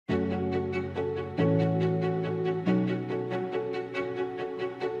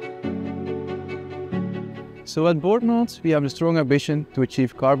So at Boortmalt, we have a strong ambition to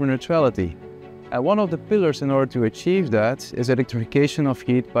achieve carbon neutrality. And one of the pillars in order to achieve that is electrification of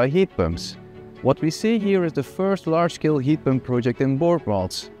heat by heat pumps. What we see here is the first large-scale heat pump project in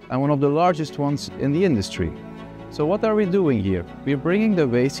Boortmalt, and one of the largest ones in the industry. So what are we doing here? We're bringing the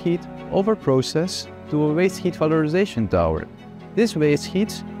waste heat over process to a waste heat valorization tower. This waste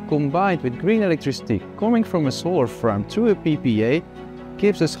heat, combined with green electricity coming from a solar farm through a PPA,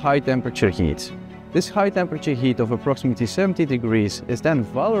 gives us high temperature heat. This high temperature heat of approximately 70 degrees is then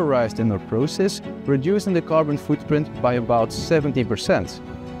valorized in our process, reducing the carbon footprint by about 70%.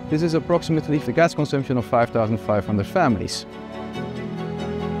 This is approximately the gas consumption of 5,500 families.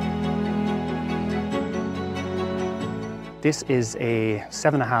 This is a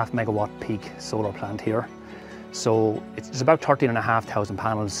 7.5 megawatt peak solar plant here. So it's about 13,500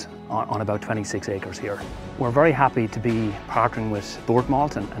 panels on about 26 acres here. We're very happy to be partnering with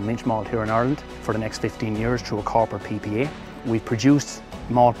Boortmalt and Minch Malt here in Ireland for the next 15 years through a corporate PPA. We've produced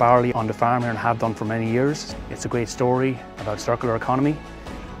malt barley on the farm here and have done for many years. It's a great story about circular economy.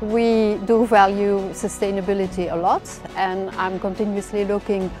 We do value sustainability a lot, and I'm continuously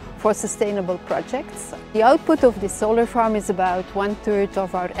looking for sustainable projects. The output of this solar farm is about 1/3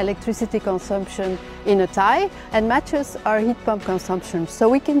 of our electricity consumption in Athy and matches our heat pump consumption. So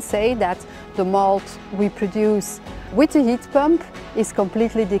we can say that the malt we produce with the heat pump is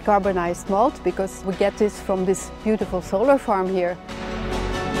completely decarbonized malt because we get this from this beautiful solar farm here.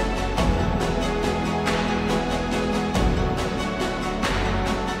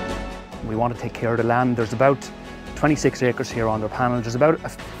 We want to take care of the land. There's about 26 acres here on the panel. There's about a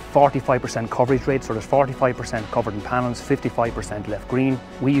 45% coverage rate, so there's 45% covered in panels, 55% left green.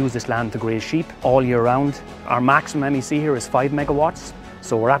 We use this land to graze sheep all year round. Our maximum MEC here is 5 megawatts,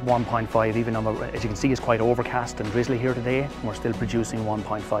 so we're at 1.5, even though, as you can see, it's quite overcast and drizzly here today. We're still producing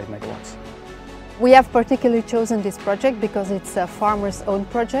 1.5 megawatts. We have particularly chosen this project because it's a farmer's own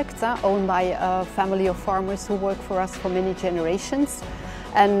project, owned by a family of farmers who work for us for many generations.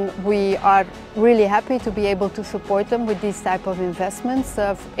 And we are really happy to be able to support them with these type of investments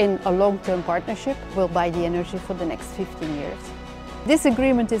in a long-term partnership. We'll buy the energy for the next 15 years. This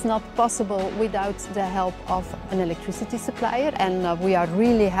agreement is not possible without the help of an electricity supplier, and we are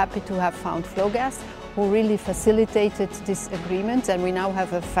really happy to have found Flogas, who really facilitated this agreement, and we now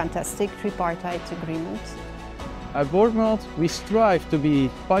have a fantastic tripartite agreement. At Boortmalt, we strive to be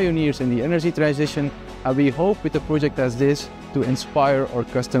pioneers in the energy transition, and we hope with a project as this to inspire our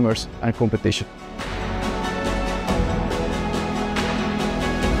customers and competition.